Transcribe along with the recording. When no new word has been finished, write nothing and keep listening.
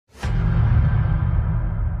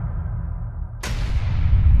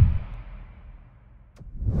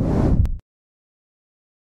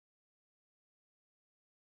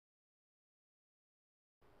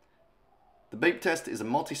The beep test is a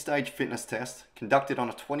multi-stage fitness test conducted on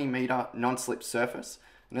a 20-meter non-slip surface,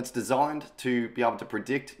 and it's designed to be able to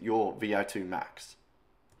predict your VO2 max.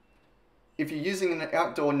 If you're using an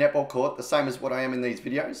outdoor netball court, the same as what I am in these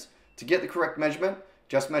videos, to get the correct measurement,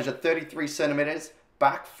 just measure 33 centimeters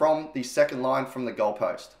back from the second line from the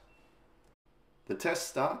goalpost. The test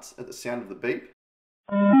starts at the sound of the beep.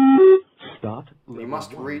 You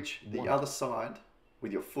must reach the other side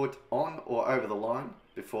with your foot on or over the line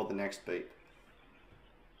before the next beep.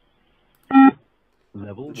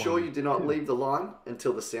 Ensure you do not leave the line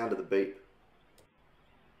until the sound of the beep.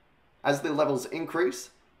 As the levels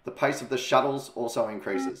increase, the pace of the shuttles also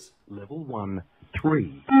increases. Level 1,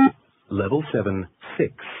 3. Level 7,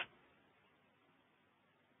 6.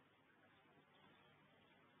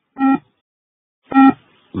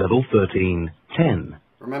 Level 13, 10.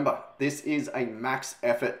 Remember, this is a max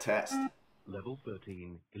effort test. Level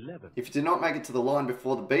 13, 11. If you do not make it to the line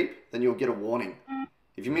before the beep, then you'll get a warning.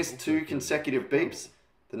 If you miss 2 consecutive beeps,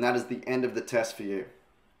 then that is the end of the test for you.